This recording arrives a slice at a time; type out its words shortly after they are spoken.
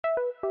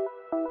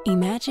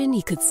Imagine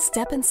you could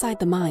step inside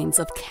the minds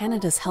of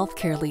Canada's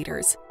healthcare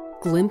leaders,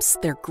 glimpse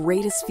their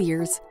greatest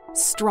fears,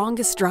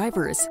 strongest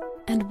drivers,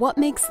 and what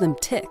makes them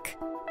tick.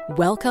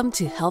 Welcome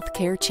to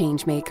Healthcare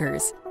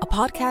Changemakers, a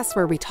podcast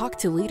where we talk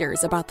to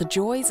leaders about the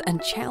joys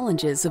and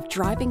challenges of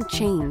driving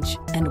change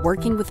and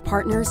working with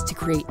partners to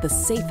create the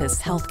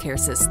safest healthcare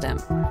system.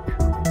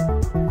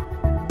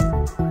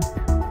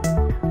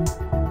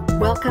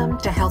 Welcome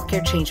to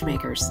Healthcare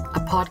Changemakers,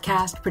 a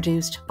podcast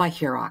produced by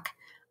HIROC.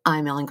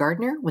 I'm Ellen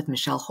Gardner with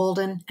Michelle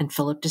Holden and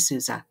Philip de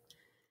Souza.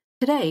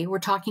 Today, we're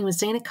talking with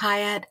Zayna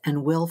Khayat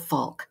and Will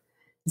Falk.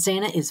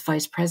 Zayna is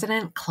Vice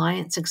President,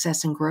 Client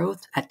Success and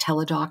Growth at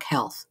Teladoc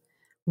Health.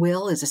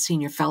 Will is a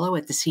Senior Fellow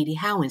at the C.D.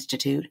 Howe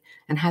Institute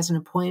and has an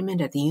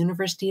appointment at the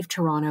University of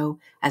Toronto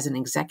as an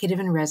Executive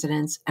in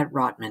Residence at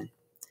Rotman.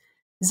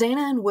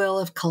 Zayna and Will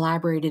have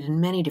collaborated in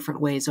many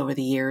different ways over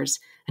the years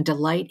and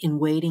delight in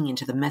wading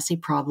into the messy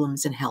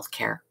problems in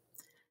healthcare.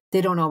 They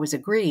don't always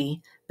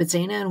agree, but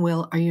Zayna and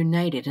Will are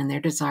united in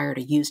their desire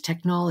to use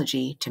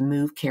technology to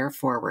move care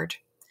forward.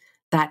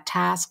 That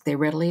task, they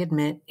readily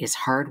admit, is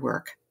hard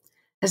work.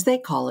 As they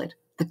call it,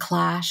 the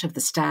clash of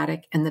the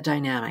static and the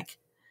dynamic,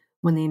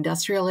 when the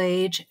industrial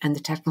age and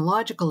the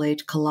technological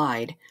age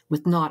collide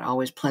with not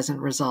always pleasant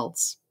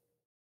results.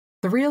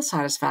 The real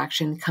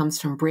satisfaction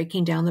comes from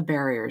breaking down the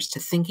barriers to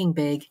thinking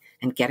big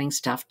and getting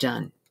stuff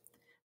done.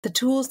 The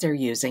tools they're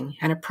using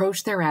and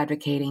approach they're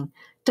advocating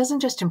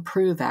doesn't just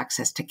improve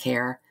access to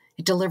care,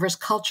 it delivers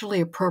culturally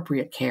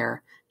appropriate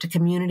care to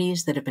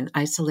communities that have been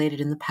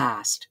isolated in the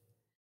past.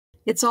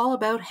 It's all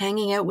about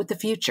hanging out with the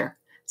future,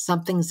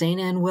 something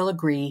Zayna and Will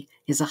agree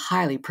is a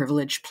highly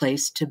privileged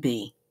place to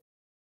be.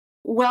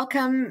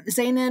 Welcome,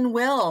 Zayna and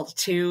Will,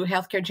 to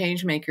Healthcare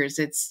Changemakers.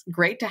 It's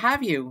great to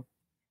have you.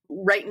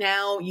 Right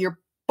now, you're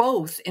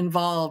both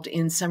involved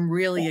in some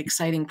really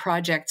exciting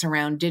projects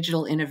around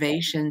digital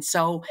innovation.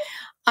 So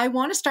I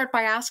want to start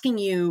by asking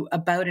you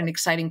about an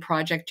exciting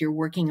project you're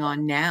working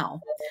on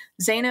now.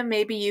 Zayna,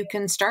 maybe you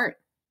can start.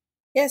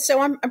 Yeah,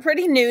 so I'm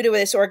pretty new to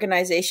this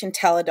organization,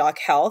 Teladoc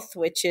Health,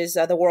 which is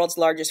the world's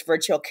largest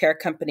virtual care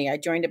company. I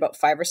joined about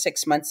 5 or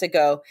 6 months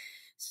ago.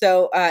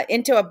 So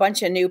into a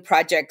bunch of new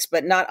projects,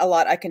 but not a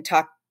lot I can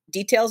talk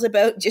details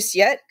about just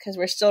yet because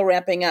we're still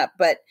ramping up.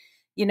 But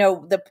you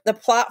know, the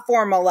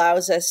platform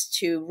allows us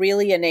to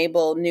really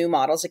enable new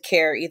models of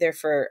care, either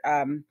for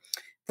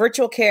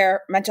virtual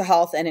care, mental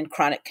health, and in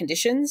chronic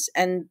conditions.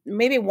 And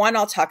maybe one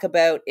I'll talk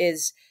about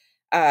is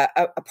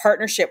a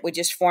partnership we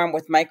just formed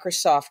with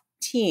Microsoft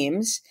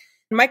Teams.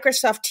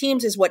 Microsoft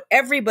Teams is what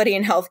everybody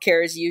in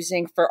healthcare is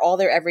using for all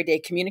their everyday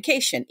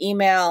communication,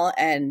 email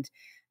and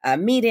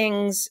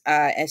meetings,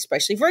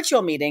 especially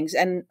virtual meetings.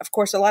 And of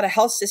course, a lot of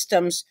health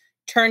systems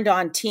turned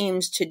on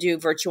Teams to do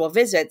virtual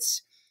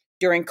visits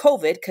during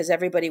COVID because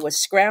everybody was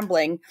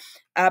scrambling,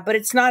 but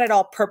it's not at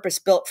all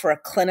purpose-built for a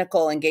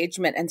clinical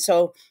engagement. And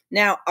so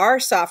now our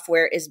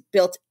software is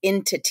built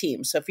into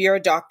Teams. So if you're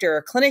a doctor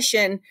or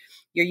clinician,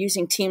 you're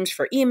using Teams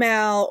for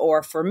email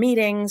or for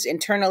meetings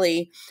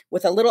internally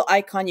with a little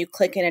icon you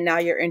click in and now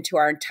you're into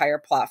our entire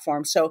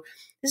platform. So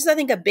this is, I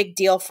think, a big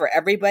deal for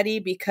everybody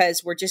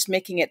because we're just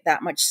making it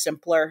that much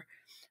simpler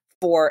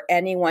for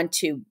anyone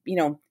to,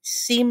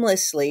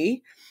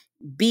 seamlessly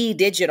be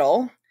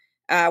digital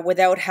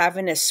without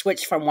having to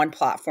switch from one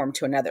platform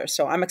to another.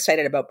 So I'm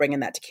excited about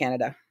bringing that to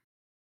Canada.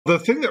 The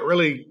thing that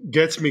really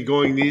gets me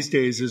going these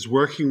days is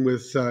working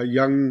with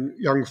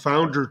young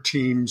founder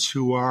teams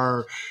who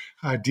are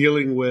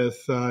dealing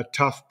with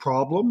tough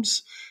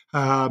problems.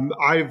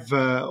 I've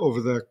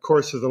over the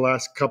course of the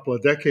last couple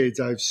of decades,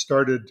 I've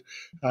started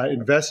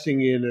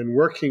investing in and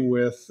working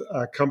with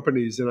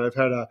companies, and I've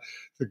had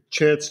the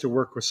chance to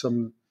work with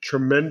some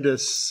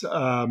tremendous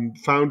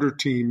founder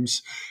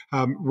teams.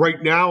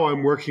 Right now,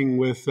 I'm working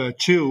with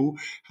two.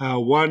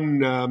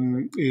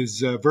 One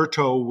is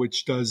Verto,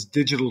 which does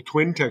digital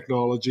twin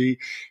technology,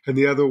 and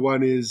the other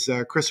one is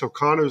Chris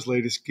O'Connor's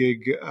latest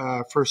gig,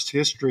 First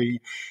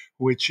History,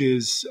 which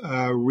is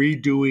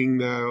redoing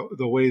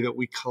the way that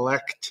we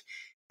collect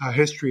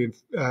history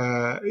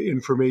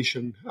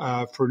information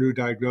for new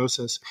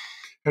diagnosis.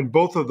 And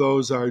both of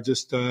those are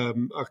just a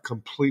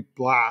complete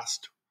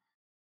blast.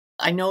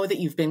 I know that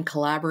you've been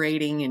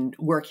collaborating and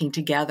working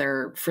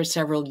together for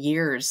several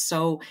years.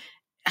 So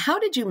how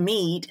did you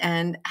meet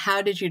and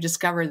how did you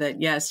discover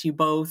that, yes, you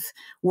both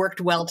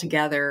worked well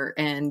together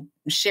and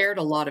shared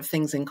a lot of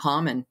things in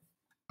common?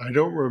 I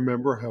don't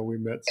remember how we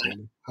met,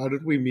 Zayna. How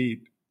did we meet?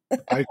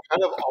 I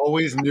kind of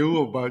always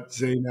knew about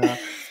Zayna,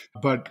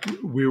 but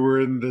we were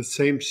in the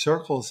same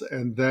circles.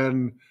 And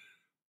then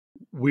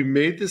we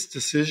made this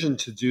decision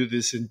to do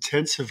this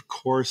intensive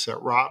course at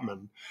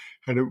Rotman.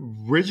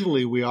 And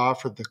originally we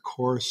offered the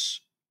course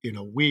in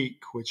a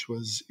week, which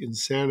was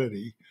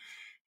insanity.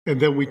 And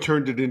then we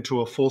turned it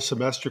into a full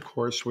semester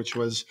course, which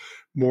was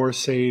more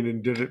sane,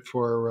 and did it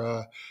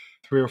for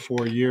 3 or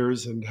 4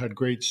 years and had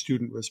great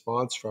student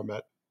response from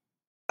it.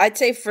 I'd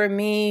say for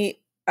me,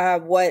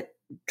 what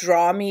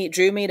drew me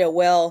to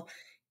Will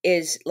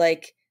is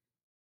like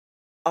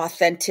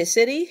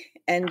authenticity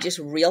and just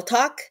real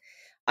talk.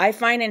 I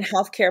find in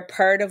healthcare,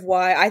 part of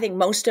why, I think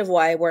most of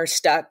why we're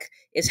stuck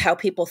is how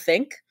people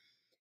think.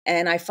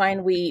 And I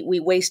find we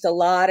waste a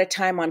lot of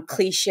time on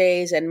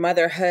cliches and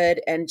motherhood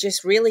and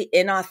just really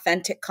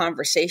inauthentic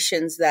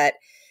conversations that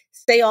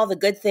say all the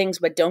good things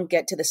but don't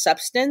get to the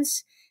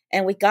substance.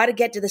 And we got to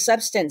get to the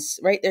substance,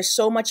 right? There's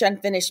so much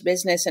unfinished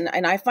business. And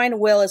I find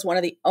Will is one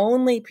of the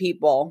only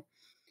people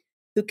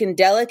who can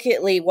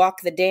delicately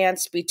walk the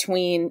dance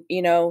between,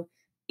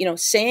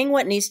 saying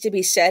what needs to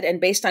be said and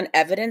based on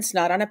evidence,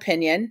 not on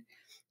opinion,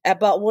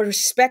 but we're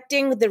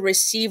respecting the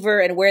receiver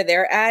and where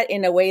they're at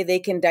in a way they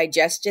can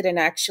digest it and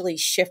actually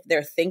shift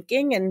their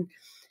thinking. And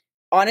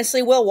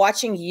honestly, Will,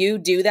 watching you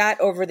do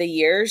that over the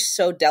years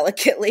so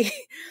delicately,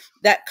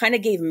 that kind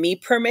of gave me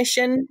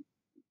permission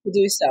to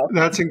do so.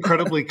 That's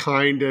incredibly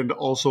kind, and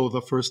also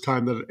the first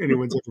time that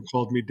anyone's ever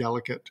called me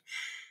delicate.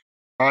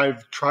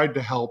 I've tried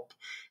to help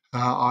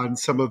on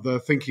some of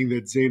the thinking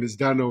that Zayna has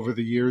done over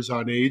the years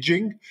on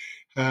aging,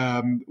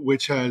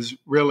 which has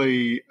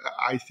really,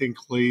 I think,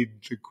 laid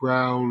the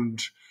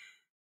ground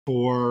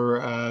for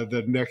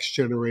the next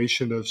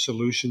generation of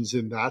solutions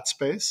in that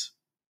space.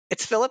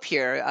 It's Philip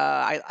here.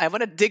 I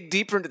want to dig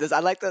deeper into this.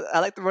 I like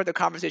the where the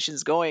conversation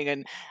is going,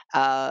 and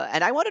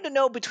I wanted to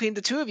know between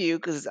the two of you,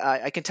 because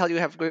I can tell you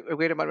have a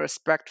great amount of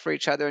respect for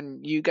each other,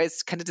 and you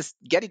guys kind of just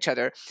get each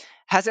other.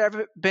 Has there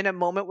ever been a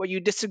moment where you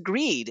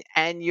disagreed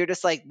and you're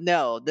just like,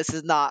 no, this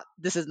is not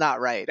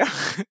right?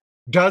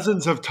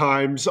 Dozens of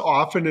times,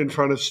 often in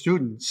front of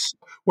students.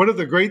 One of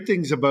the great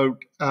things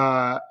about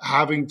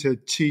having to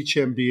teach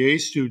MBA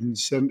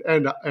students and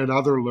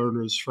other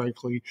learners,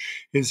 frankly,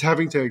 is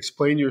having to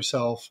explain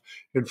yourself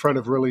in front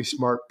of really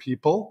smart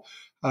people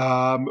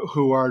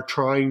who are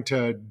trying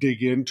to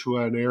dig into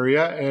an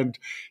area. And,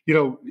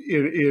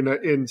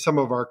 in some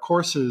of our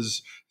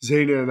courses,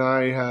 Zayna and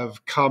I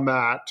have come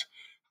at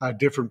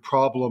different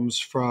problems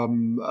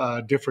from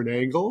different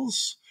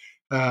angles.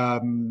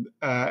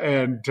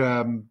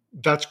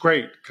 That's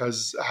great,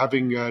 because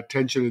having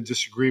tension and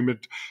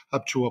disagreement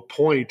up to a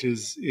point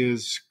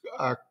is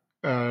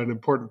an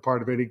important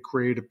part of any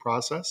creative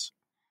process.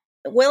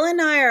 Will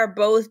and I are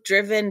both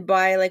driven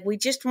by, we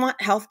just want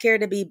healthcare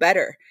to be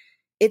better.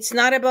 It's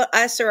not about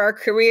us or our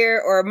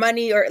career or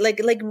money, or like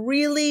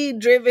really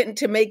driven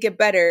to make it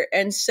better.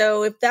 And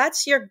so if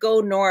that's your go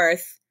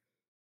north,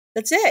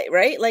 that's it,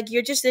 right?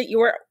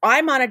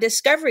 I'm on a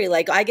discovery.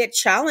 I get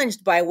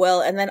challenged by Will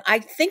and then I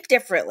think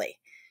differently.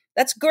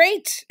 That's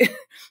great.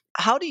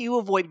 How do you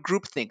avoid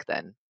groupthink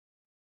then?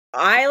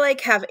 I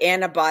have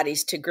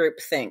antibodies to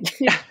groupthink.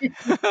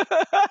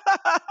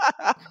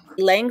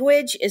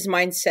 Language is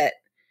mindset,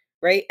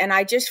 right? And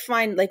I just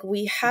find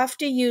we have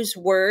to use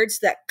words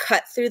that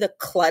cut through the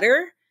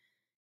clutter,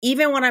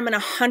 even when I'm in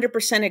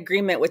 100%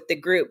 agreement with the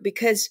group,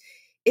 because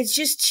it's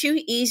just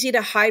too easy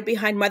to hide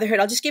behind motherhood.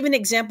 I'll just give you an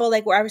example,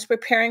 where I was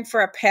preparing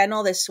for a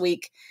panel this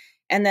week,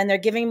 and then they're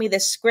giving me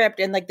this script,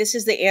 and this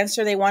is the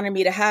answer they wanted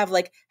me to have.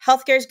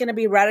 Healthcare is going to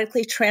be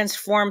radically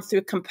transformed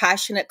through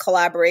compassionate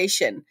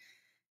collaboration.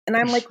 And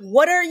I'm like,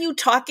 what are you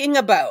talking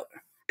about?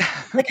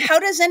 How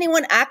does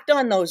anyone act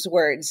on those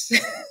words?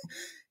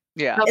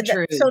 Yeah.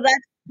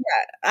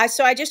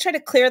 So I just try to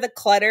clear the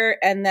clutter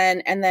and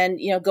then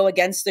go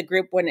against the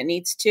group when it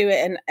needs to.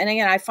 And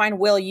again, I find,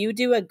 Will, you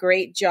do a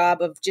great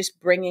job of just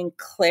bringing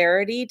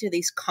clarity to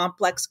these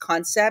complex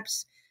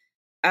concepts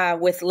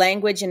with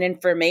language and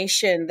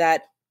information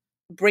that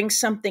brings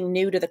something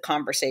new to the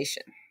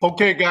conversation.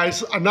 Okay,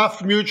 guys,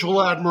 enough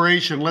mutual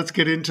admiration. Let's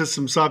get into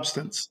some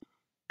substance.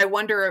 I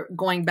wonder,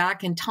 going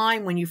back in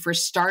time when you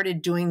first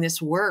started doing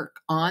this work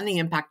on the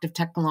impact of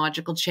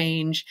technological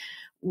change,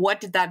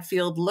 what did that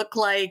field look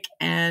like?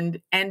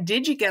 And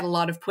did you get a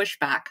lot of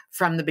pushback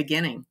from the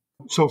beginning?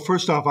 So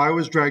first off, I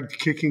was dragged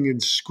kicking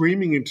and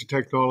screaming into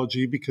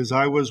technology because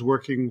I was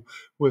working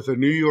with a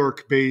New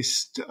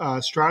York-based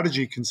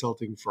strategy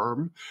consulting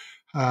firm.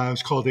 It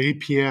was called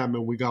APM,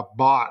 and we got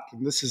bought.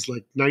 And this is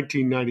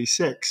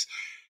 1996.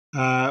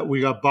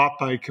 We got bought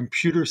by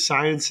Computer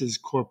Sciences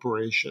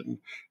Corporation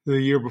the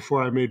year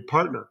before I made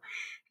partner.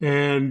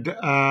 And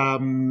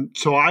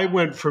so I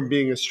went from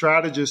being a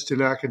strategist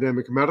in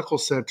academic medical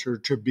center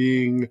to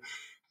being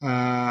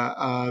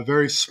a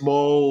very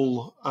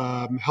small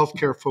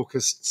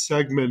healthcare-focused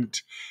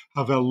segment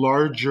of a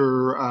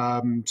larger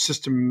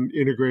system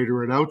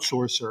integrator and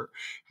outsourcer.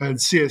 And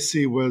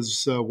CSC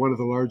was one of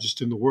the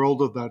largest in the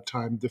world at that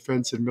time,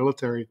 defense and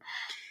military.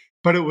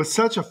 But it was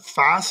such a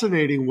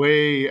fascinating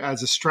way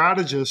as a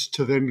strategist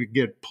to then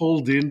get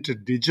pulled into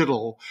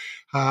digital.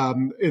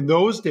 In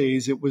those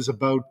days, it was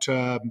about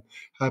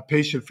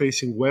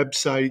patient-facing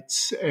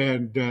websites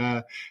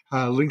and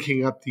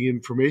linking up the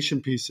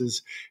information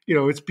pieces.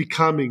 It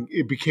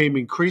became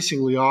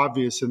increasingly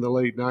obvious in the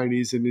late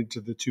 90s and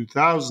into the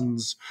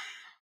 2000s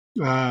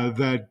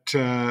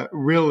that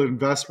real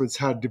investments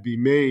had to be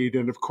made.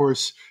 And of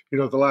course,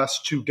 the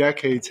last 2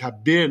 decades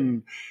have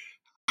been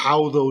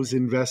how those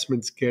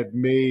investments get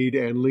made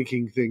and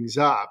linking things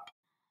up.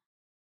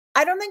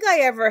 I don't think I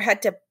ever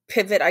had to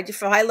pivot.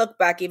 If I look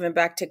back, even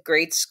back to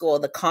grade school,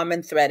 the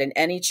common thread in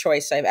any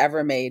choice I've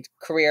ever made,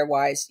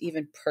 career-wise,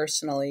 even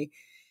personally,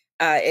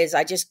 is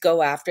I just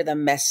go after the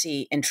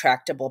messy,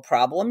 intractable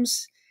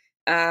problems.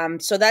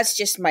 So that's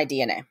just my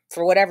DNA.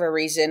 For whatever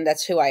reason,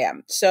 that's who I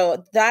am.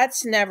 So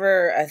that's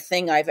never a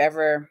thing I've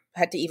ever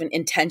had to even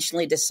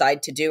intentionally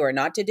decide to do or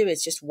not to do.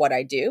 It's just what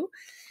I do.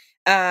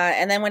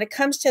 And then when it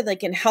comes to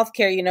like in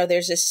healthcare,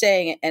 there's this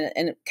saying,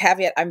 and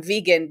caveat, I'm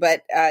vegan,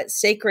 but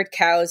sacred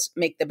cows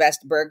make the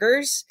best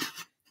burgers.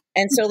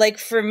 And so like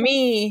for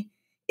me,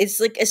 it's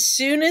like as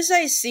soon as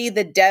I see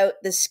the doubt,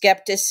 the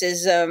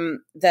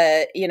skepticism,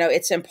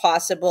 it's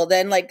impossible,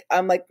 then like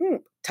I'm like,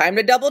 time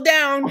to double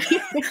down.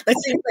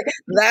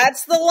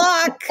 That's the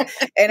lock,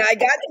 and I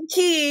got the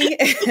key.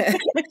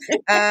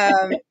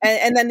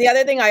 And then the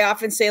other thing I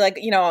often say, like,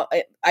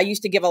 I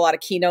used to give a lot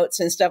of keynotes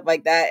and stuff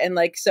like that, and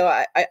like so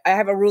I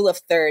have a rule of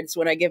thirds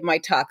when I give my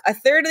talk. A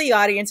third of the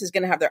audience is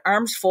going to have their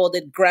arms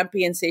folded,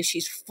 grumpy, and say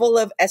she's full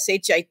of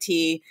shit.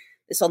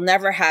 This will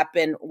never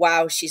happen.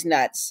 Wow, she's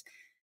nuts.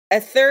 A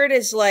third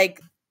is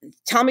like,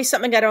 tell me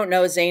something I don't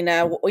know,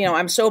 Zayna.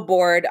 I'm so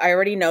bored. I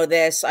already know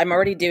this. I'm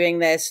already doing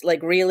this.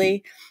 Like,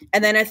 really?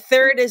 And then a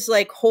third is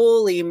like,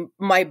 holy,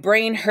 my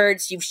brain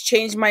hurts. You've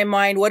changed my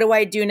mind. What do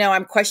I do now?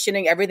 I'm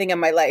questioning everything in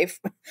my life.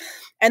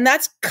 And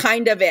that's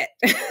kind of it.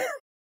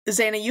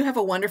 Zayna, you have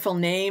a wonderful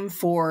name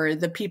for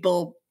the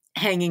people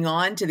hanging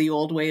on to the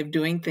old way of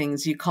doing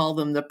things. You call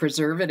them the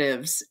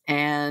preservatives.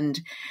 And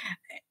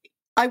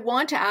I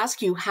want to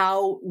ask you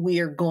how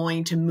we are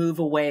going to move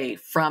away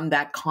from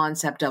that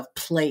concept of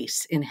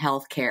place in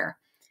healthcare,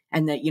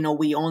 and that,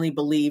 we only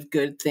believe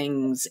good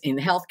things in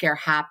healthcare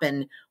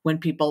happen when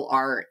people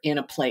are in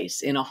a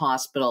place, in a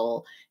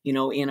hospital,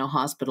 in a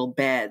hospital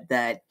bed,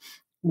 that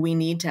we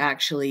need to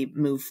actually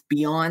move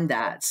beyond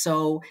that.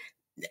 So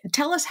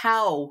tell us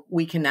how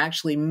we can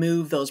actually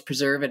move those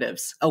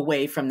preservatives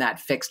away from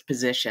that fixed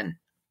position.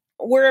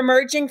 We're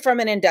emerging from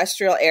an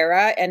industrial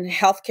era, and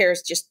healthcare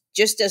is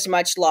just as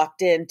much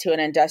locked into an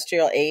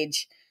industrial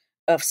age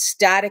of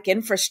static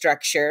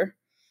infrastructure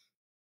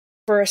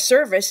for a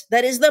service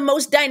that is the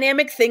most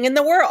dynamic thing in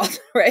the world,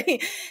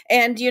 right?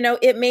 And,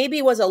 it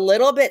maybe was a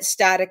little bit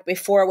static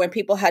before when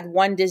people had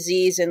one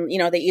disease and,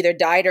 they either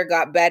died or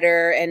got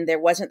better, and there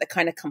wasn't the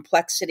kind of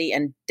complexity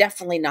and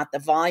definitely not the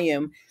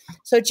volume.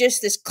 So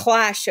just this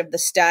clash of the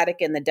static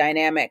and the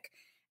dynamic.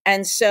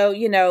 And so,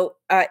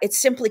 it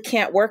simply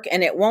can't work,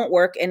 and it won't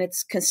work. And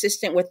it's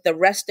consistent with the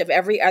rest of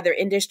every other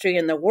industry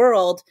in the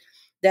world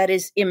that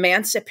is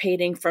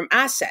emancipating from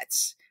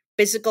assets,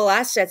 physical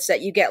assets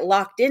that you get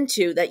locked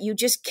into that you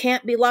just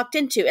can't be locked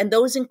into. And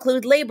those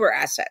include labor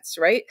assets,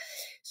 right?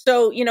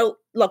 So,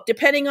 look,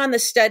 depending on the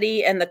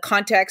study and the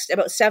context,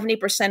 about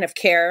 70% of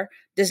care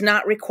does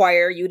not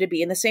require you to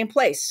be in the same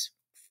place.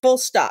 Full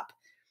stop.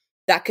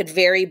 That could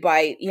vary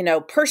by,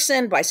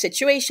 person, by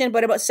situation,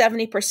 but about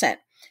 70%.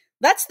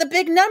 That's the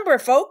big number,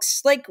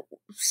 folks. Like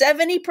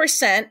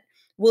 70%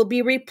 will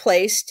be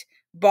replaced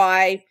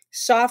by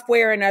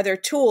software and other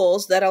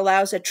tools that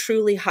allows a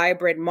truly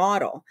hybrid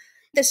model.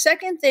 The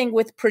second thing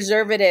with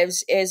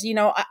preservatives is,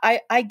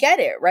 I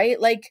get it,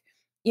 right? Like,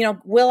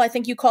 Will, I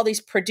think you call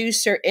these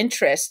producer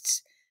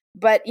interests,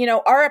 but,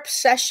 our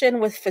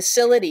obsession with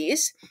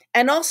facilities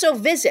and also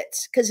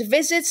visits, because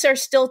visits are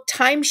still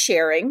time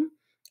sharing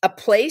a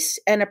place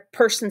and a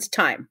person's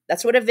time.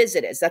 That's what a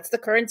visit is. That's the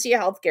currency of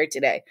healthcare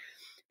today.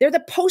 They're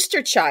the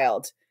poster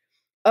child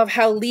of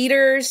how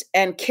leaders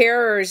and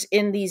carers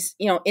in these,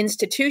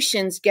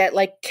 institutions get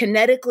like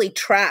kinetically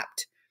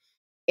trapped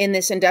in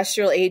this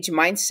industrial age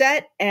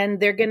mindset,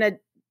 and they're going to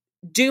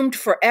doomed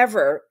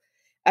forever,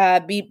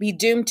 be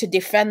doomed to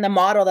defend the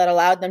model that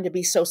allowed them to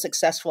be so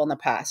successful in the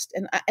past.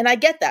 And I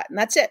get that, and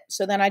that's it.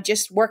 So then I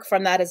just work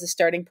from that as a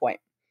starting point.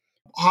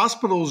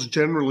 Hospitals,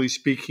 generally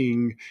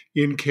speaking,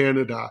 in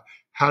Canada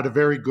had a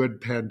very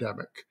good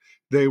pandemic.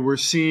 They were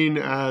seen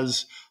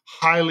as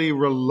highly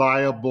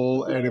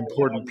reliable and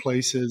important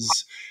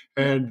places,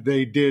 and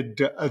they did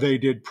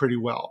pretty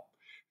well.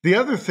 The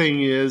other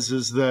thing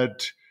is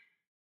that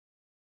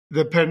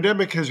the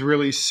pandemic has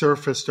really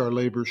surfaced our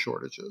labor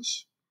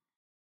shortages,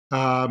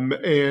 and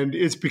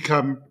it's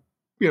become,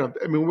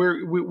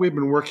 we've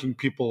been working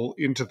people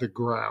into the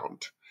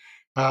ground.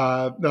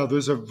 Now,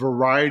 there's a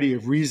variety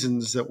of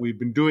reasons that we've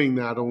been doing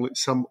that.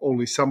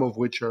 Only some of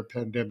which are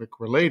pandemic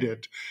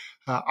related.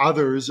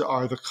 Others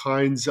are the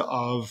kinds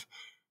of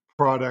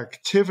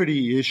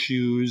productivity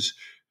issues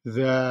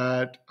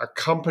that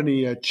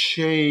accompany a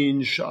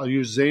change, I'll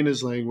use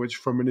Zayna's language,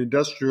 from an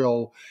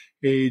industrial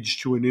age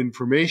to an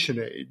information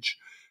age.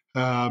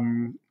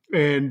 And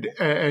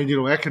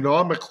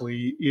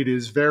economically, it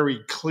is very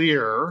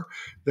clear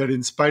that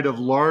in spite of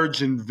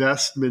large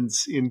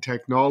investments in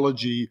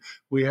technology,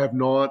 we have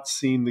not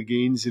seen the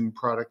gains in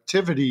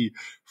productivity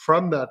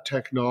from that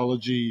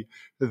technology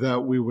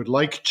that we would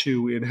like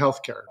to in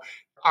healthcare.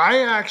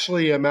 I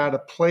actually am at a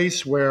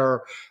place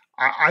where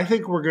I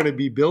think we're going to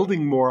be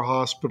building more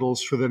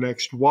hospitals for the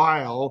next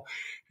while.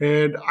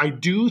 And I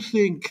do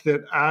think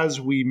that as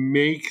we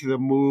make the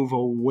move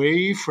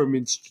away from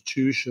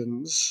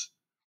institutions,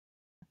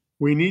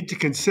 we need to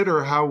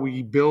consider how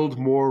we build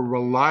more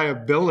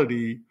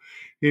reliability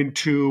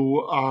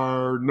into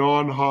our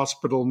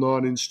non-hospital,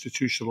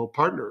 non-institutional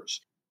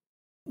partners.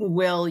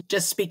 Will,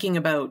 just speaking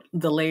about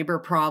the labor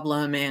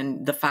problem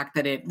and the fact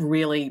that it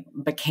really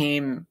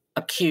became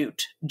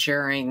acute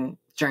during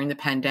the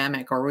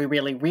pandemic, or we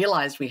really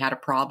realized we had a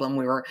problem,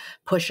 we were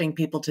pushing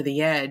people to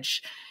the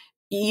edge.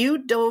 You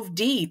dove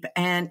deep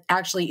and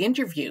actually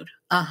interviewed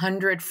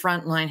 100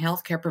 frontline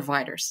healthcare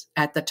providers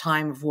at the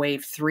time of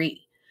Wave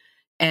 3.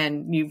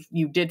 And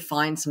you did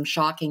find some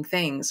shocking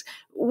things.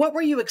 What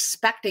were you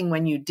expecting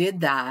when you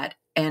did that?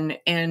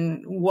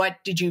 And what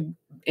did you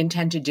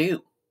intend to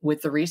do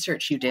with the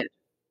research you did?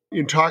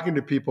 In talking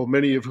to people,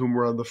 many of whom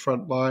were on the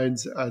front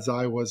lines, as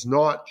I was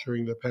not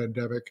during the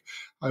pandemic,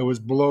 I was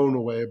blown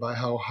away by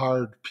how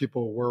hard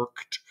people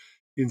worked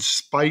in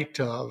spite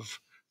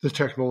of the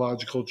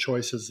technological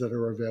choices that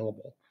are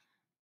available.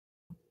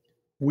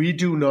 We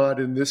do not,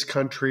 in this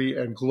country,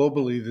 and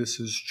globally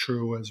this is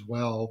true as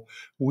well,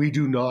 we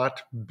do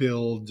not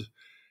build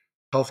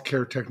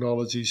healthcare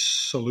technology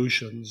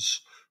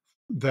solutions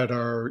that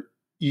are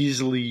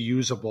easily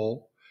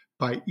usable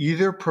by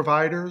either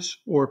providers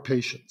or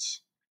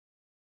patients.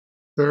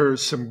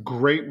 There's some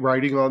great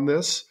writing on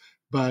this,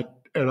 and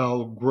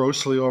I'll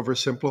grossly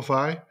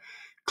oversimplify,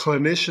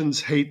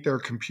 clinicians hate their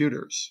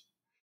computers.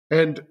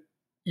 And,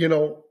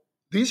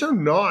 these are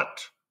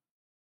not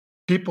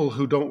people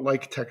who don't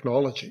like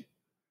technology.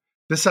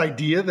 This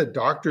idea that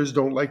doctors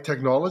don't like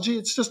technology,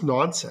 it's just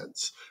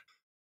nonsense.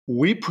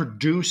 We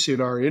produce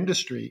in our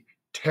industry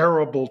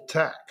terrible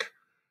tech.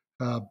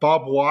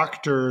 Bob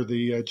Wachter,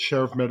 the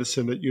chair of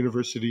medicine at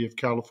University of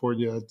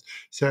California at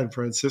San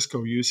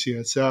Francisco,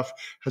 UCSF,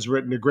 has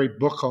written a great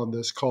book on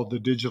this called The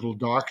Digital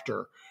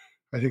Doctor.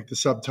 I think the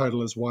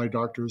subtitle is Why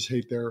Doctors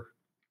Hate Their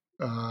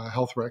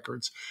Health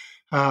Records.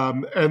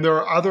 And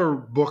there are other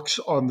books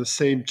on the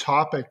same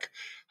topic.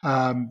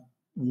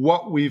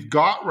 What we've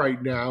got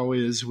right now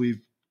is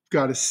we've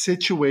got a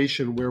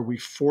situation where we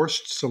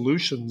forced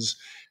solutions,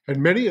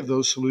 and many of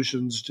those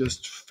solutions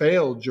just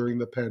failed during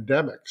the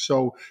pandemic.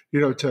 So,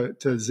 to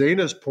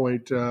Zayna's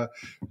point,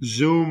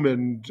 Zoom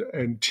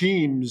and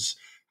Teams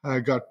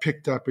got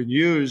picked up and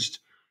used.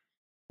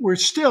 We're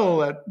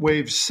still at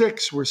wave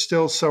 6. We're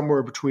still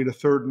somewhere between a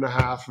third and a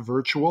half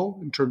virtual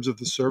in terms of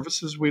the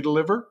services we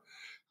deliver.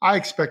 I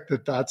expect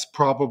that that's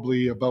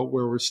probably about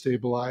where we're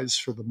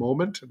stabilized for the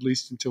moment, at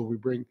least until we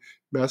bring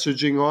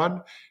messaging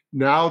on.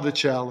 Now the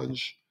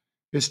challenge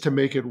is to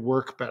make it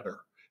work better.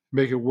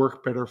 Make it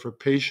work better for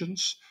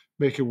patients,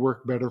 make it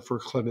work better for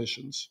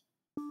clinicians.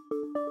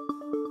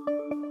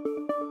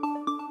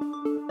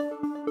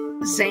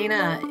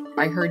 Zayna,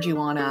 I heard you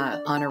on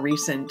a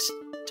recent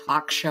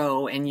talk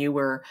show, and you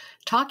were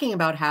talking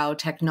about how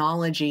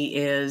technology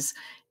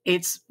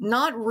it's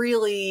not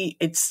really,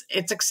 it's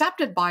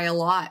accepted by a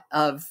lot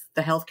of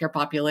the healthcare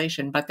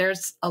population, but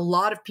there's a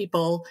lot of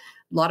people,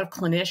 a lot of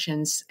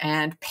clinicians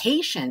and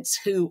patients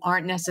who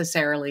aren't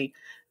necessarily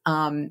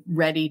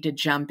ready to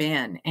jump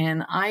in.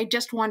 And I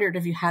just wondered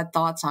if you had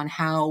thoughts on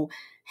how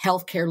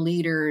healthcare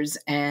leaders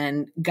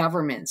and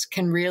governments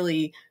can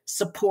really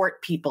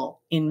support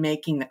people in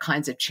making the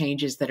kinds of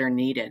changes that are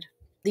needed.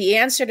 The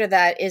answer to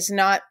that is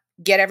not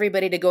get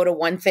everybody to go to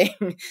one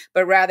thing,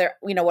 but rather,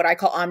 what I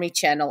call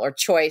omni-channel or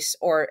choice,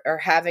 or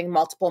having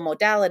multiple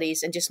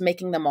modalities and just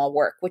making them all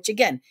work, which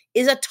again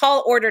is a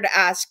tall order to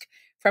ask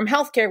from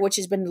healthcare, which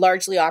has been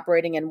largely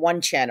operating in one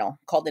channel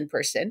called in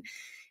person.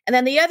 And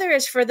then the other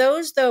is for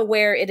those, though,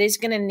 where it is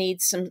going to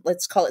need some,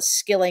 let's call it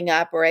skilling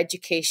up or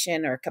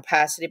education or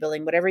capacity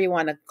building, whatever you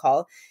want to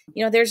call,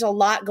 there's a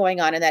lot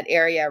going on in that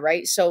area,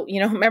 right? So,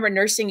 remember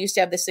nursing used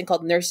to have this thing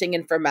called nursing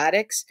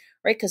informatics,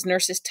 right? Because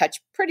nurses touch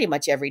pretty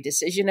much every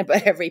decision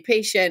about every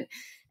patient.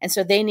 And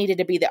so they needed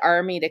to be the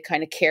army to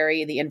kind of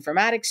carry the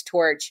informatics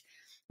torch.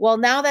 Well,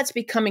 now that's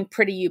becoming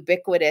pretty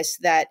ubiquitous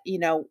that,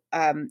 John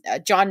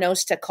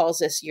Nosta calls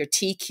this your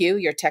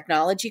TQ, your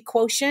technology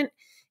quotient,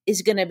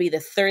 is going to be the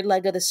third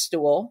leg of the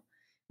stool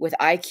with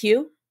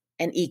IQ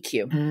and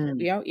EQ,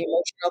 your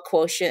emotional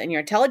quotient and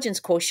your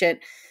intelligence quotient.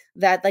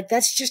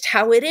 That's just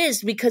how it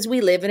is because we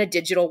live in a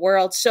digital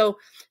world. So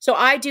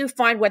I do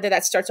find whether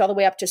that starts all the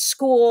way up to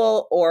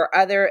school or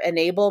other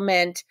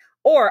enablement,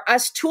 or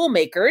us tool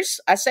makers,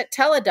 us at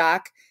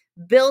Teladoc,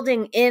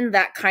 building in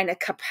that kind of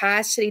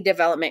capacity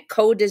development,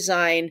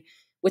 co-design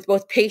with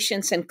both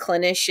patients and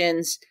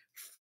clinicians.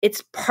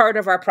 It's part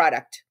of our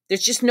product.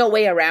 There's just no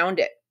way around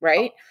it,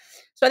 right?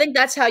 So I think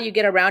that's how you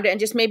get around it. And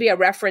just maybe a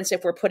reference,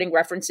 if we're putting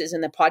references in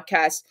the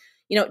podcast,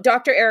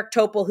 Dr. Eric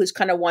Topol, who's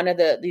kind of one of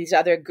these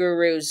other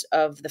gurus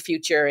of the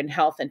future in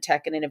health and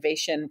tech and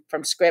innovation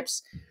from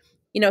Scripps,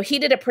 he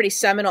did a pretty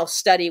seminal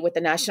study with the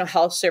National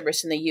Health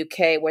Service in the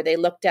UK where they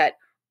looked at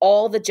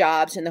all the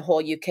jobs in the whole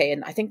UK.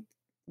 And I think,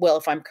 Will,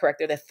 if I'm correct,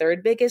 they're the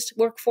third biggest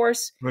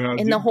workforce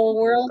in the whole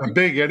world. A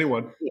big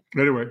anyone.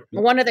 Anyway.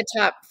 One of the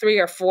top 3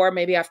 or 4,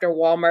 maybe after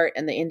Walmart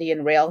and the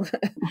Indian Rail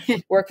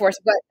workforce.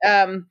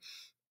 But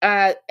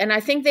and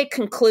I think they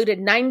concluded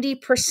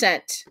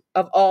 90%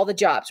 of all the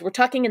jobs, we're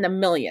talking in the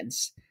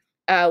millions,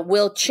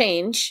 will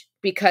change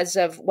because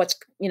of what's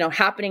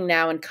happening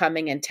now and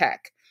coming in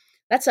tech.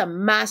 That's a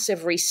massive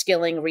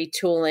reskilling,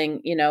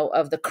 retooling,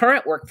 of the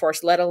current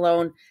workforce, let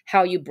alone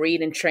how you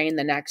breed and train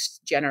the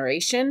next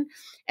generation.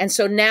 And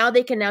so now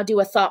they can now do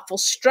a thoughtful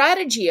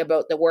strategy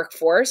about the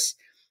workforce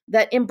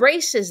that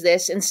embraces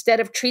this instead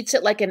of treats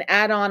it like an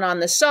add-on on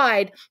the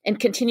side and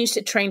continues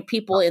to train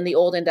people in the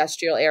old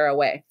industrial era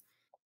way.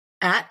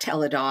 At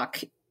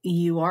Teladoc,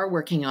 you are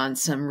working on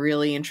some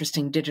really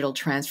interesting digital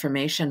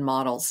transformation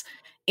models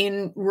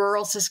in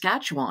rural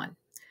Saskatchewan.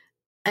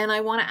 And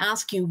I want to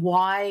ask you,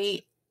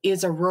 why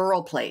is a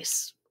rural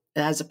place,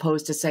 as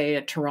opposed to, say,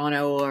 a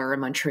Toronto or a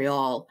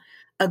Montreal,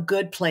 a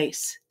good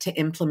place to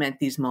implement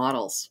these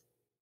models?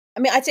 I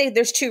mean, I'd say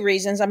there's two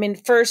reasons. I mean,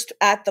 first,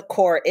 at the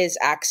core is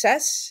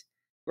access,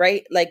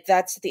 right? Like,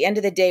 that's at the end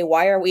of the day,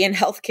 why are we in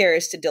healthcare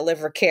is to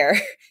deliver care.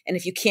 And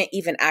if you can't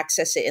even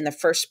access it in the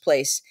first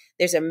place,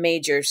 there's a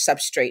major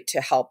substrate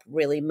to help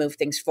really move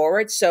things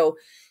forward. So,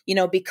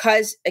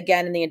 because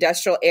again, in the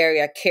industrial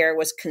area, care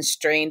was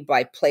constrained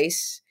by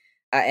place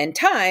and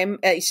time,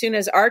 as soon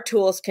as our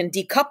tools can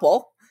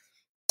decouple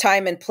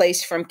time and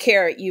place from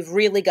care, you've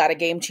really got a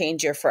game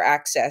changer for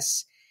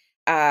access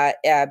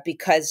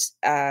because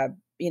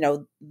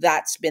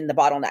that's been the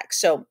bottleneck.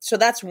 So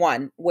that's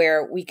one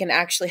where we can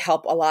actually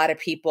help a lot of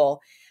people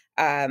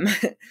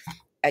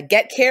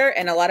get care,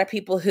 and a lot of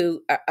people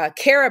who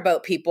care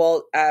about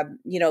people,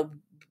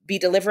 be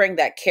delivering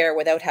that care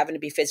without having to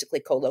be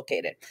physically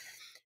co-located.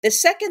 The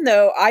second,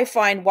 though, I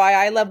find why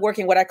I love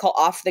working what I call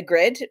off the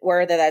grid,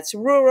 whether that's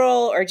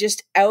rural or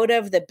just out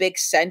of the big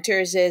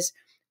centers, is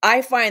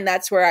I find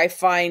that's where I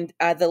find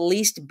the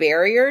least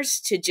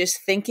barriers to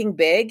just thinking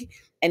big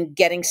and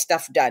getting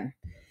stuff done.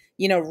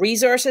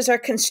 Resources are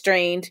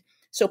constrained.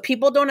 So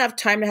people don't have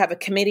time to have a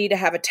committee, to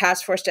have a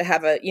task force, to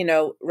have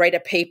write a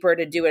paper,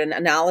 to do an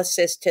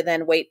analysis, to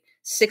then wait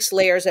 6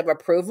 layers of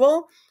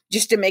approval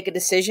just to make a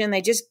decision.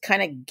 They just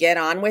kind of get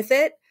on with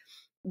it.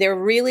 They're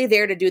really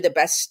there to do the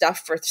best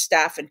stuff for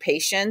staff and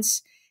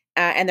patients,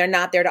 and they're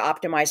not there to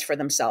optimize for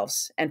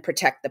themselves and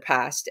protect the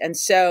past. And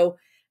so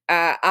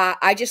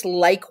I just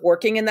like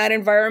working in that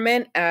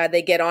environment.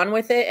 They get on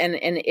with it, and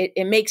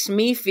it makes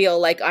me feel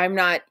like I'm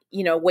not,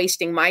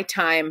 wasting my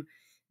time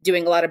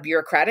doing a lot of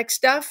bureaucratic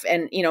stuff.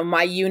 And,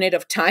 my unit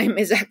of time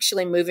is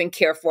actually moving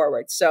care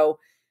forward. So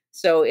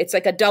it's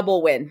like a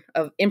double win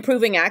of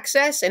improving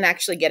access and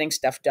actually getting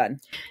stuff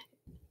done.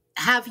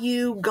 Have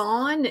you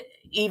gone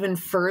even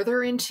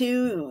further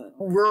into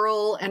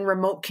rural and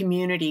remote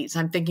communities?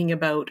 I'm thinking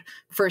about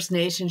First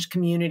Nations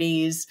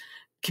communities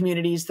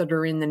that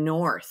are in the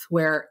north,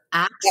 where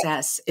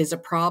access is a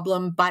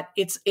problem, but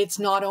it's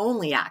not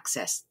only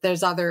access.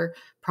 There's other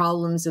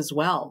problems as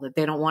well, that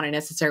they don't want to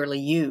necessarily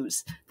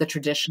use the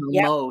traditional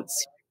modes.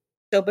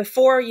 So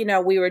before,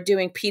 we were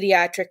doing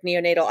pediatric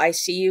neonatal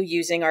ICU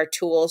using our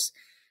tools,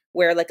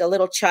 where like a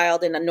little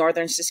child in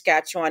northern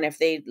Saskatchewan, if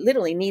they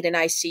literally need an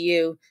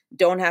ICU,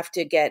 don't have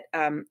to get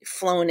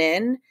flown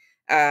in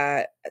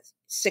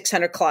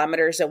 600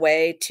 kilometers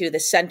away to the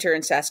center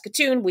in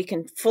Saskatoon. We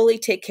can fully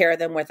take care of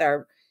them with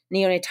our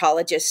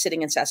neonatologist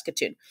sitting in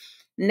Saskatoon.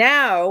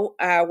 Now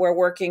we're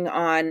working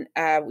on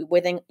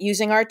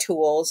using our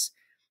tools.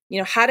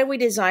 How do we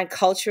design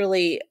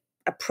culturally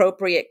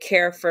appropriate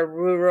care for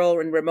rural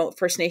and remote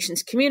First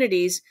Nations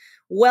communities,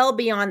 well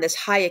beyond this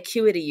high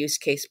acuity use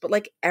case, but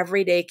like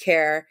everyday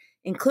care,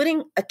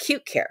 including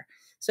acute care.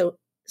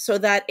 So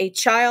that a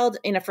child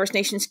in a First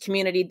Nations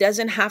community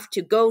doesn't have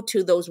to go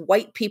to those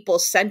white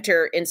people's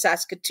center in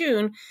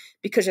Saskatoon,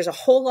 because there's a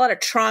whole lot of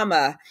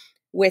trauma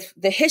with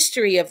the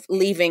history of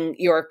leaving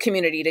your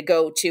community to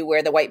go to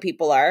where the white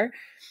people are.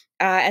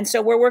 And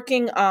so we're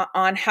working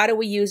on how do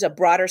we use a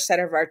broader set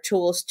of our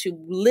tools to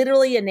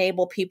literally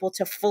enable people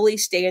to fully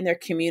stay in their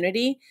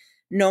community,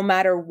 no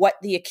matter what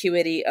the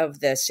acuity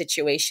of the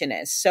situation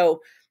is.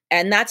 So,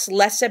 and that's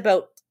less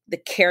about the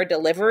care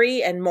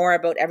delivery and more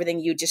about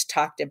everything you just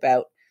talked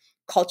about: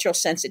 cultural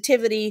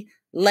sensitivity,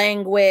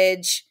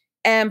 language,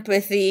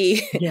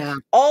 empathy,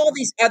 all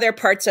these other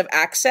parts of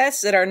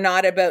access that are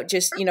not about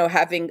just,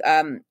 having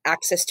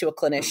access to a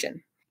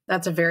clinician.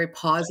 That's a very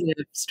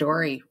positive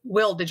story.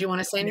 Will, did you want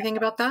to say anything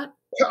about that?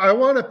 I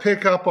want to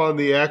pick up on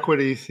the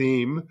equity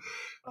theme,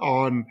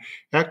 on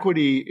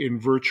equity in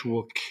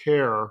virtual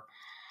care.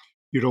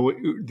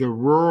 The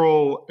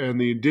rural and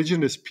the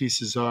Indigenous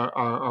pieces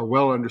are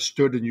well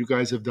understood, and you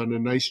guys have done a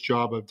nice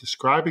job of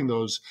describing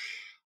those.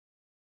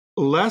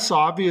 Less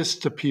obvious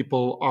to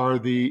people are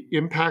the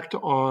impact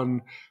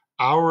on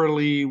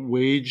hourly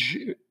wage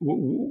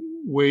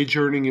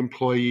earning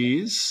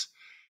employees,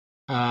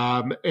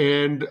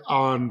 and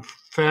on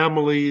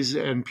families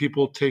and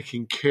people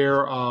taking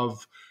care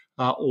of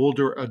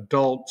older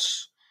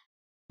adults.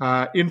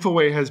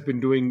 Infoway has been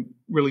doing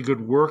really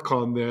good work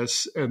on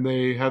this, and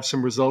they have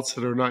some results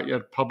that are not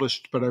yet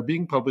published, but are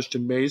being published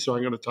in May, so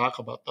I'm going to talk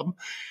about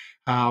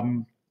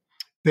them.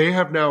 They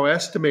have now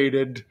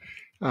estimated,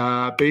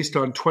 based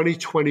on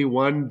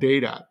 2021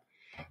 data,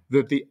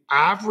 that the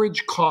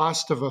average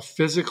cost of a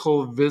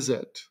physical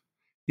visit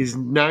is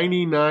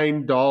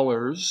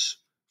 $99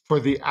 for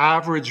the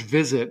average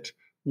visit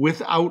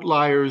with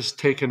outliers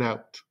taken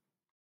out.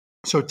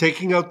 So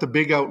taking out the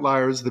big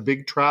outliers, the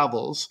big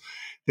travels,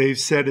 they've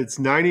said it's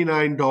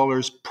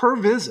 $99 per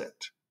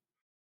visit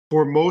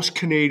for most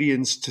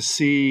Canadians to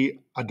see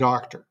a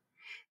doctor.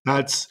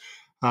 That's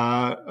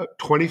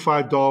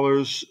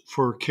 $25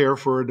 for care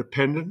for a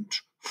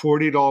dependent,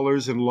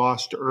 $40 in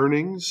lost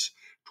earnings,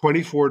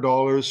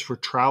 $24 for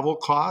travel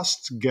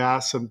costs,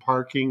 gas and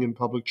parking and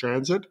public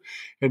transit,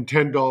 and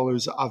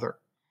 $10 other.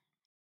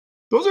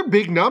 Those are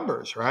big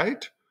numbers,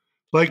 right?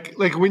 Like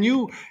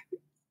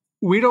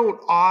we don't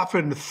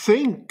often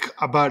think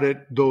about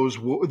it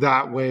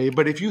that way,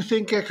 but if you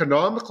think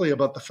economically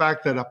about the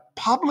fact that a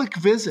public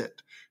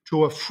visit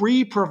to a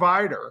free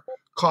provider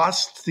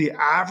costs the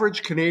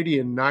average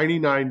Canadian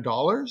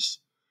 $99,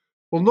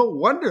 well, no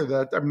wonder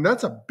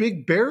that's a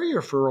big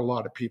barrier for a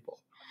lot of people.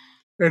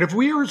 And if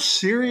we are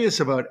serious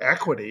about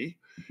equity,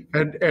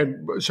 and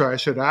sorry, I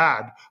should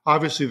add,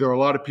 obviously there are a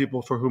lot of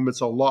people for whom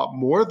it's a lot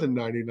more than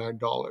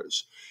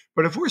 $99.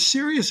 But if we're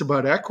serious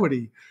about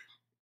equity,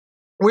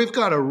 we've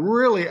got to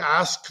really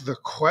ask the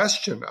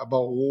question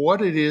about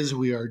what it is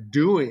we are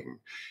doing,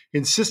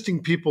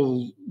 insisting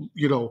people,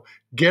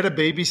 get a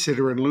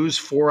babysitter and lose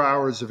 4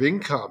 hours of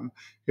income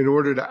in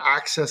order to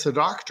access a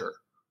doctor.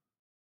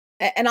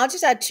 And I'll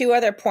just add 2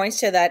 other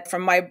points to that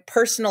from my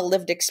personal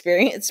lived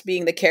experience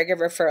being the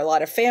caregiver for a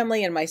lot of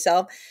family and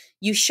myself.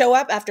 You show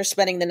up after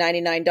spending the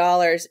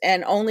 $99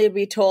 and only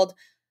be told,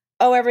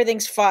 oh,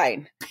 everything's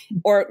fine.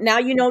 Or now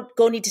you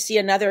go need to see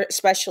another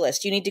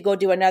specialist. You need to go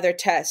do another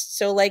test.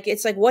 So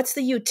it's like, what's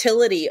the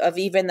utility of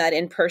even that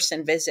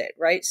in-person visit,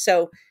 right?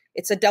 So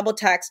it's a double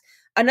tax.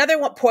 Another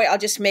point I'll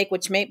just make,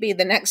 which may be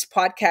the next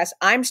podcast,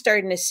 I'm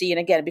starting to see, and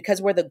again,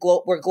 because we're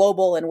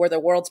global and we're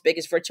the world's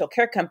biggest virtual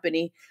care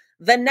company,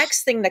 the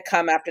next thing to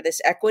come after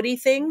this equity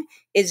thing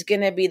is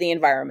going to be the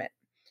environment,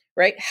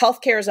 right?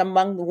 Healthcare is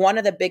among one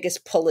of the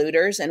biggest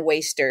polluters and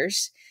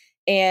wasters.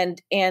 And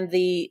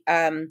the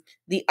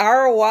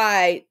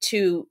ROI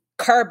to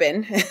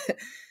carbon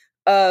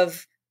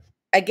of,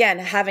 again,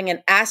 having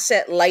an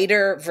asset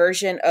lighter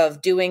version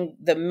of doing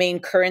the main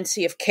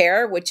currency of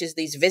care, which is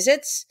these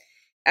visits,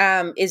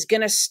 is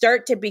going to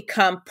start to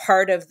become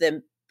part of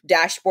the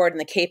dashboard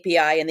and the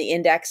KPI and the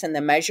index and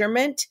the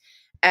measurement,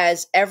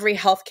 as every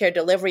healthcare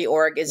delivery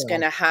org is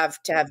going to have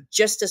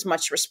just as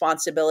much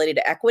responsibility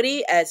to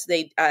equity as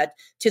they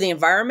to the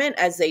environment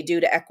as they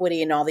do to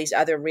equity and all these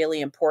other really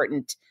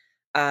important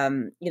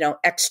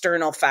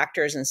external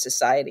factors in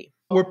society.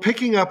 We're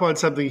picking up on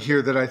something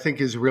here that I think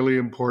is really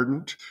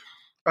important.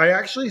 I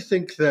actually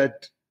think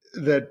that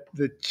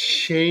the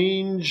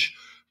change,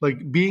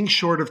 like being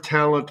short of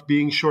talent,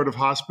 being short of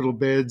hospital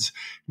beds,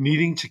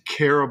 needing to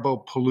care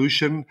about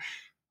pollution,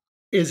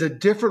 is a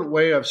different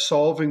way of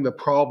solving the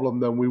problem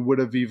than we would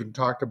have even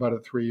talked about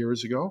it 3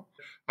 years ago.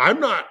 I'm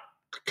not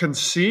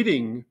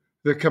conceding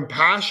the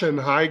compassion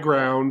high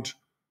ground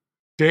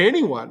to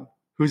anyone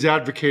who's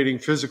advocating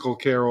physical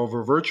care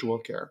over virtual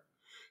care,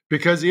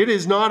 because it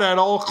is not at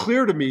all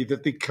clear to me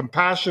that the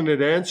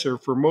compassionate answer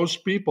for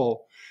most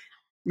people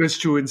is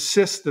to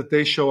insist that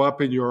they show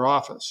up in your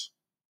office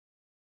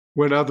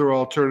when other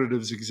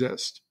alternatives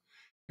exist.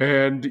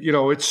 And,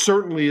 it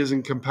certainly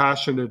isn't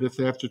compassionate if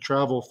they have to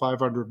travel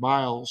 500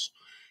 miles.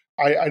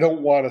 I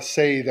don't want to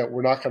say that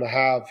we're not going to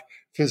have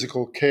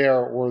physical care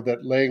or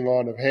that laying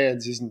on of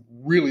hands isn't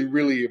really,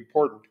 really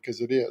important,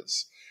 because it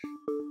is.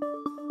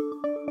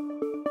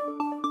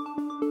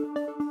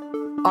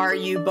 Are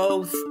you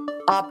both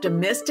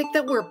optimistic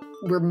that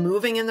we're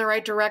moving in the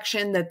right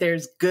direction, that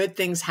there's good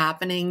things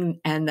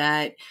happening, and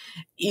that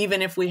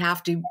even if we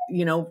have to,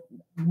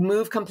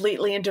 move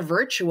completely into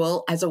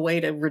virtual as a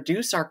way to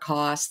reduce our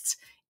costs,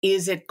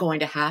 is it going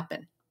to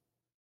happen?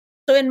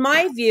 So in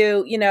my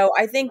view,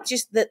 I think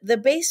just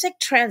the basic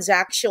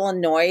transactional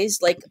noise,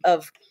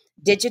 of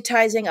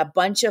digitizing a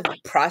bunch of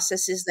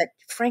processes that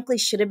frankly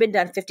should have been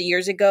done 50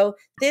 years ago,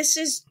 this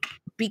is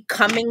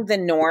becoming the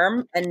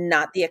norm and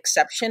not the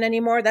exception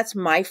anymore. That's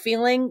my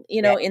feeling,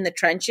 in the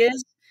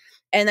trenches.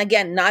 And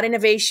again, not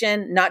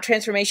innovation, not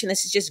transformation.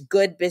 This is just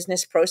good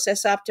business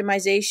process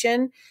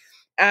optimization.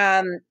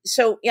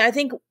 So I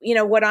think,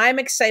 what I'm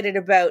excited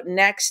about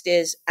next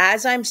is,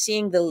 as I'm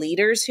seeing the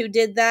leaders who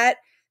did that,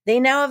 they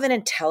now have an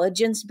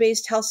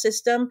intelligence-based health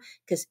system,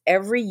 because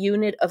every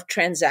unit of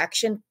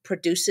transaction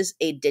produces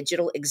a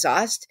digital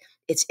exhaust.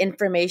 It's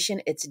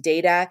information, it's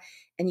data,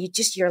 and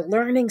your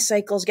learning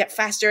cycles get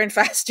faster and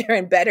faster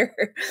and better.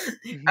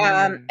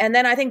 Mm-hmm. And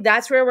then I think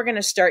that's where we're going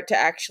to start to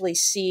actually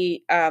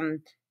see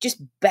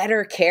just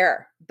better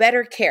care,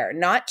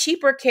 not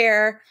cheaper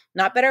care,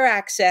 not better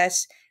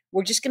access.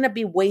 We're just going to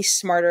be way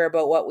smarter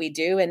about what we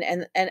do. And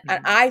mm-hmm.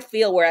 I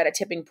feel we're at a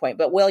tipping point,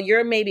 but Will,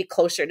 you're maybe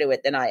closer to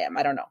it than I am.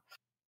 I don't know.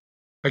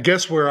 I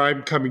guess where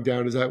I'm coming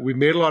down is that we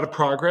made a lot of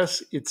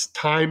progress. It's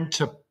time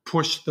to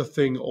push the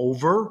thing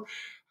over.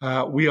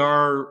 We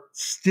are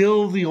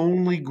still the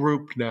only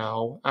group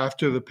now,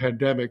 after the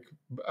pandemic,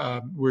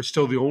 we're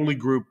still the only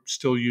group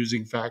still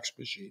using fax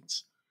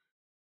machines.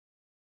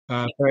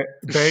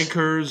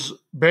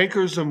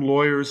 Bankers and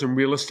lawyers and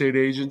real estate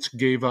agents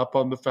gave up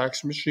on the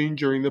fax machine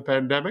during the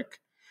pandemic.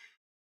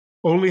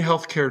 Only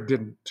healthcare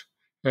didn't.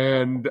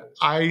 And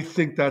I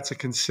think that's a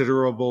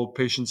considerable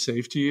patient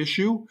safety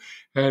issue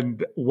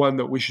and one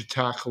that we should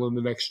tackle in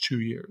the next 2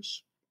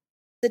 years.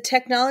 The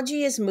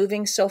technology is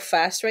moving so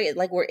fast, right?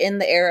 Like we're in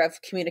the era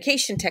of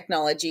communication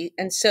technology.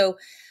 And so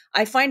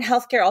I find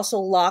healthcare also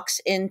locks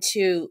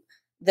into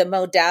the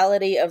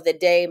modality of the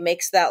day,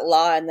 makes that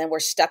law, and then we're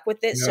stuck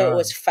with it. So it Yeah.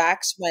 was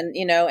fax when,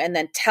 and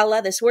then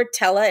this word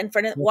tele in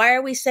front of, why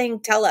are we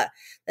saying tele?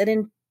 That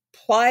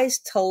implies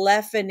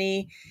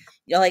telephony.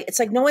 It's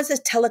like no one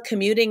says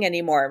telecommuting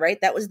anymore, right?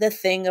 That was the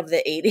thing of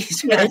the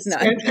 80s or the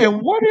 90s.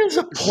 And what is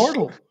a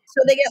portal?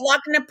 So they get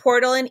locked in a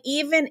portal, and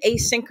even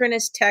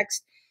asynchronous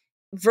text,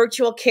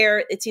 virtual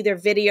care, it's either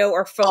video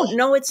or phone.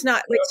 No, it's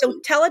not. Right? So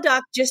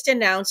Teladoc just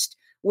announced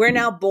we're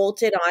now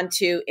bolted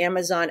onto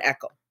Amazon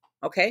Echo.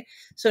 Okay.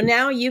 So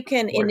now you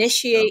can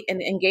initiate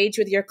and engage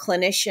with your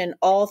clinician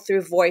all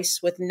through voice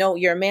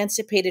you're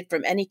emancipated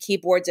from any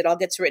keyboards. It all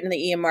gets written in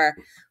the EMR.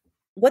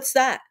 What's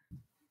that?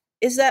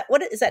 Is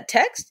that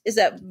text? Is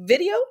that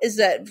video? Is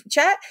that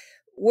chat?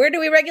 Where do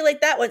we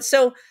regulate that one?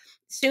 So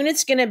soon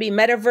it's going to be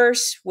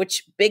metaverse,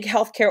 which big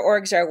healthcare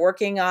orgs are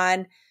working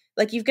on.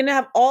 Like you're going to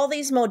have all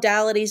these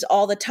modalities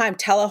all the time,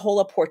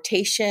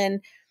 teleholoportation.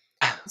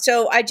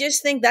 So I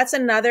just think that's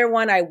another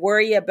one I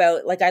worry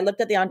about. Like I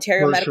looked at the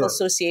Ontario Medical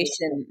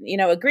Association,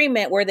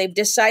 agreement where they've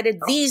decided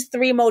these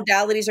 3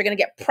 modalities are going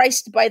to get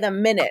priced by the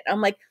minute.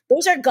 I'm like,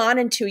 those are gone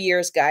in 2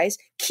 years, guys.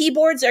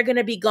 Keyboards are going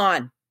to be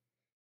gone.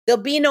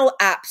 There'll be no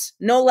apps,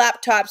 no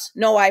laptops,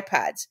 no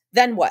iPads.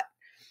 Then what?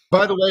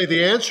 By the way,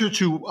 the answer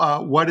to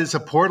what is a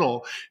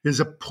portal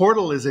is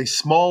a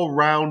small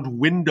round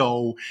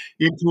window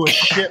into a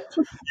ship,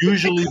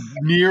 usually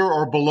near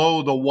or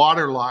below the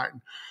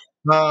waterline.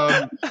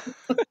 A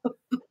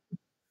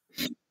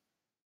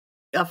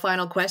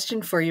final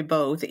question for you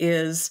both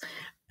is,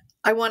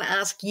 I want to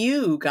ask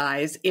you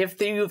guys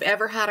if you've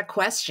ever had a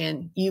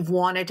question you've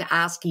wanted to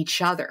ask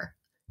each other,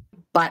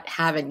 but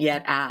haven't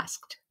yet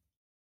asked.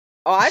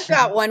 Oh, I've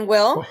got one,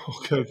 Will.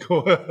 Okay, go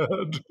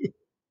ahead.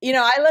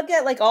 I look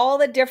at like all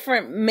the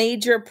different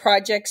major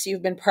projects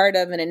you've been part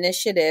of and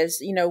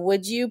initiatives.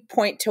 Would you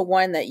point to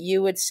one that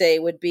you would say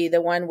would be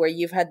the one where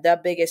you've had the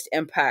biggest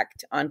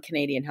impact on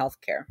Canadian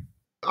healthcare?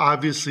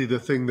 Obviously, the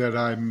thing that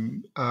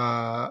I'm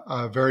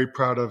very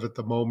proud of at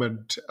the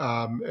moment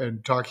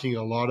and talking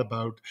a lot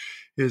about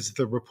is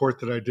the report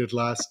that I did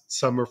last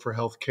summer for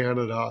Health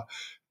Canada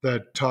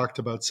that talked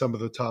about some of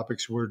the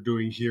topics we're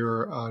doing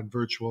here on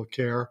virtual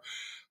care.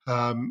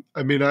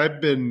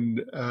 I've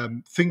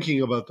been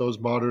thinking about those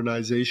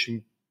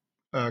modernization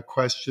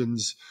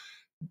questions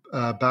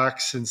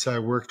back since I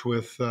worked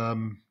with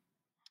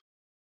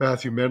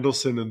Matthew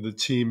Mendelson and the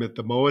team at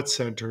the Mowat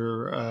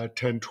Center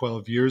 10,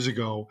 12 years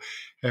ago.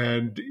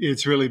 And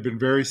it's really been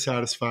very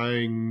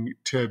satisfying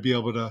to be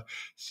able to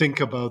think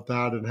about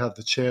that and have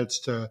the chance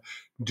to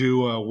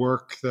do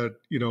work that,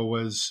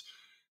 was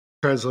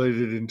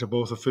translated into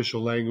both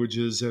official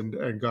languages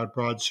and got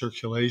broad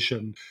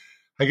circulation.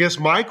 I guess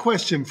my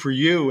question for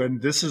you, and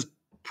this is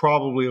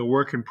probably a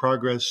work in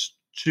progress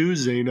too,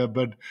 Zayna,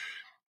 but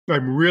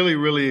I'm really,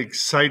 really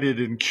excited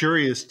and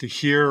curious to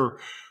hear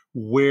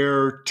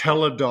where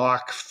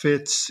Teladoc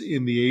fits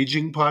in the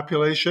aging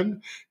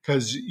population,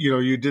 because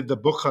you did the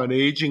book on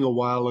aging a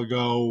while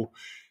ago,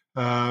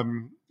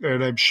 and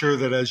I'm sure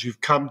that as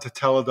you've come to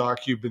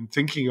Teladoc, you've been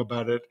thinking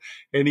about it.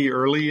 Any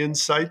early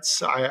insights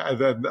that I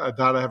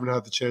haven't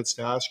had the chance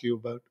to ask you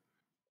about?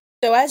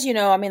 So as you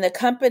know, the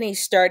company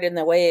started and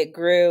the way it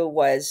grew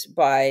was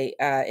by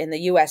in the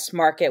U.S.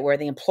 market where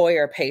the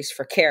employer pays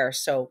for care.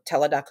 So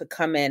Teladoc could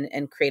come in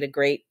and create a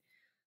great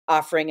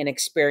offering and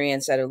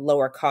experience at a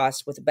lower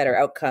cost with better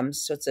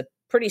outcomes. So it's a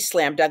pretty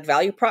slam dunk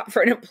value prop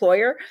for an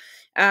employer.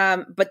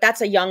 But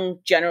that's a young,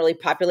 generally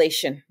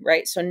population,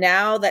 right? So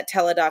now that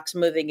Teladoc's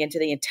moving into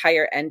the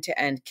entire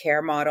end-to-end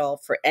care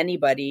model for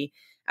anybody,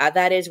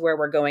 that is where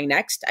we're going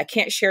next. I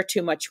can't share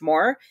too much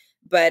more,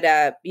 but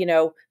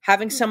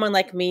having someone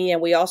like me,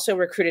 and we also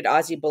recruited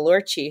Ozzy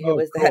Balurchi, who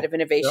was the head of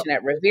innovation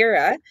at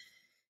Revera.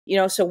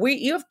 So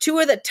you have 2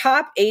 of the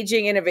top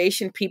aging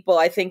innovation people,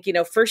 I think,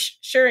 for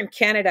sure in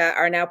Canada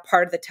are now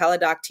part of the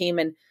Teladoc team.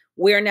 And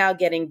we're now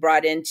getting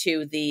brought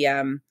into the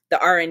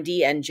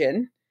R&D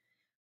engine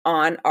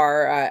on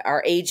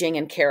our aging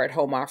and care at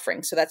home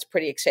offering. So that's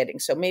pretty exciting.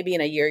 So maybe in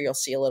a year, you'll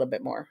see a little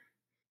bit more.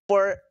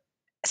 For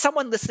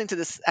someone listening to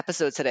this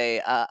episode today,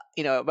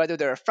 whether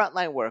they're a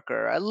frontline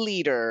worker, a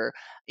leader,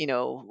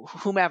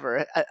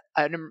 whomever,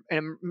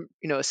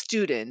 a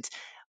student,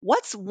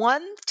 what's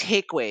one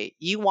takeaway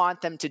you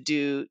want them to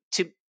do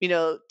to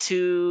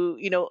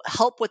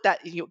help with that?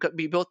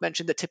 We both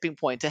mentioned the tipping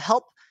point to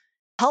help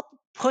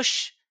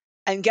push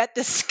and get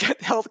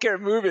healthcare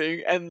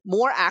moving and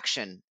more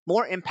action,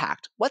 more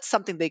impact. What's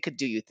something they could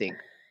do, you think?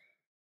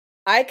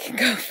 I can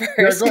go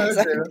first. Yeah,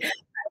 go ahead,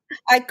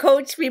 I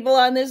coach people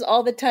on this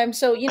all the time.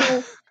 So,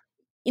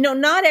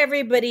 not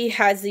everybody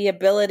has the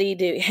ability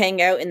to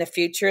hang out in the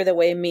future the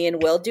way me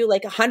and Will do.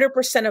 Like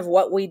 100% of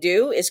what we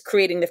do is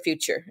creating the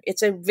future.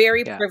 It's a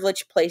very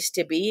privileged place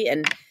to be.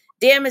 And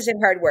Damn is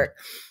in hard work.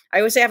 I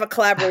always say I have a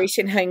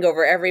collaboration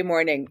hangover every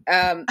morning.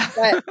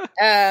 But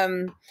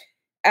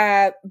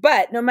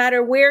no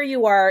matter where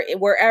you are,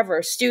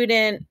 wherever,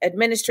 student,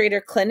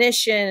 administrator,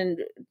 clinician,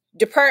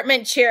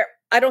 department chair,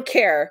 I don't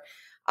care.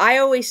 I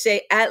always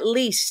say at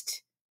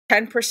least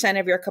 10%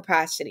 of your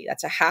capacity,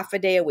 that's a half a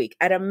day a week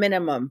at a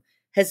minimum,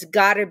 has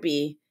got to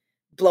be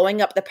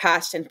blowing up the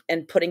past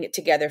and putting it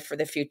together for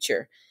the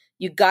future.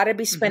 You got to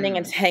be spending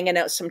and hanging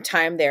out some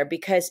time there,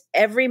 because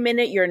every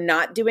minute you're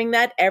not doing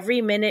that,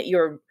 every minute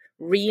you're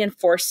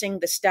reinforcing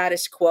the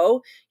status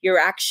quo, you're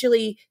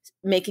actually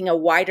making a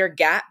wider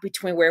gap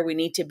between where we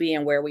need to be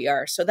and where we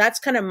are. So that's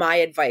kind of my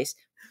advice.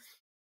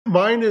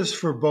 Mine is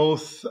for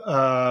both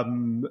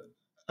the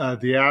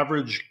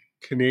average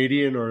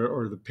Canadian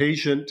or the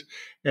patient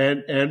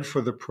and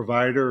for the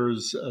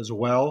providers as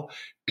well.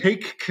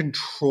 Take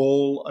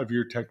control of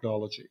your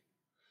technology.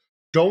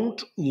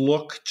 Don't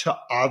look to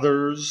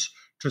others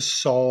to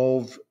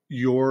solve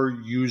your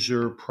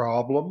user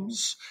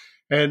problems.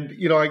 And,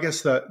 I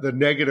guess the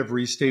negative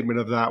restatement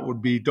of that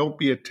would be, don't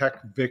be a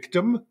tech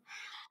victim.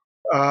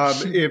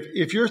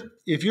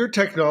 If your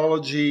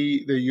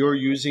technology that you're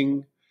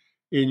using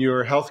in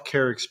your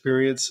healthcare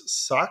experience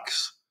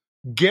sucks,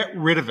 get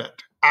rid of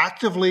it.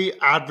 Actively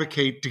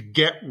advocate to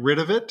get rid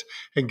of it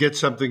and get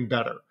something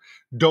better.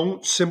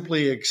 Don't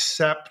simply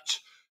accept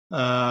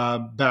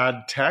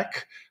bad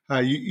tech.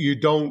 You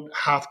don't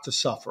have to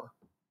suffer.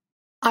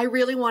 I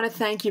really want to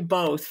thank you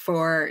both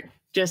for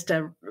just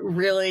a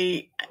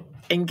really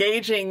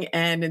engaging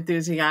and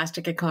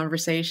enthusiastic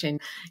conversation.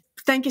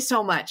 Thank you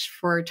so much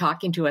for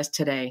talking to us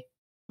today.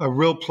 A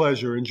real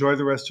pleasure. Enjoy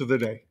the rest of the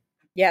day.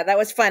 Yeah, that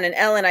was fun. And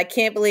Ellen, I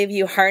can't believe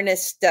you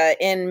harnessed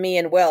in me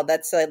and Will.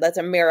 That's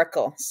a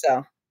miracle.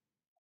 So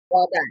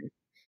well done.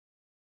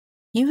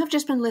 You have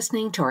just been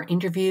listening to our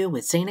interview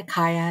with Zayna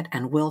Khayat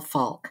and Will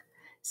Falk.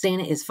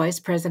 Zayna is Vice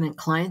President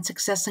Client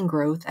Success and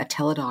Growth at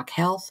Teladoc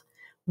Health.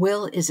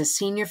 Will is a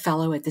Senior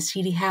Fellow at the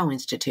C.D. Howe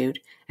Institute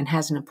and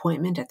has an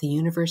appointment at the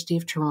University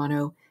of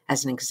Toronto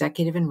as an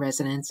Executive in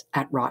Residence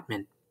at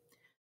Rotman.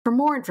 For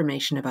more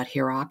information about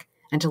HIROC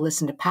and to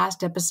listen to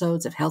past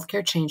episodes of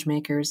Healthcare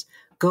Changemakers,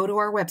 go to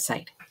our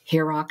website,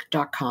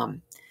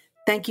 hiroc.com.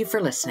 Thank you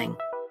for listening.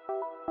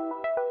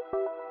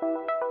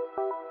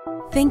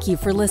 Thank you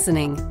for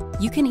listening.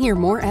 You can hear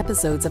more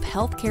episodes of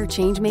Healthcare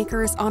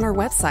Changemakers on our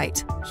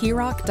website,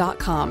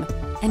 HIROC.com,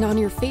 and on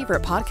your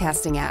favorite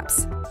podcasting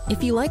apps.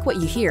 If you like what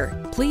you hear,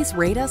 please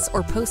rate us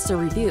or post a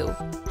review.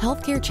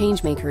 Healthcare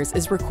Changemakers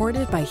is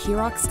recorded by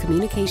HIROC's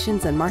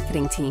Communications and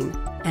Marketing Team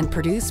and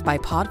produced by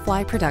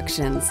Podfly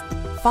Productions.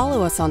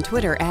 Follow us on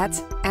Twitter at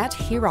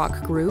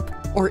HIROC Group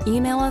or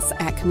email us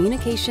at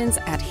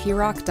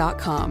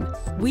communications@hiroc.com.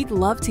 We'd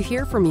love to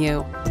hear from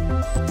you.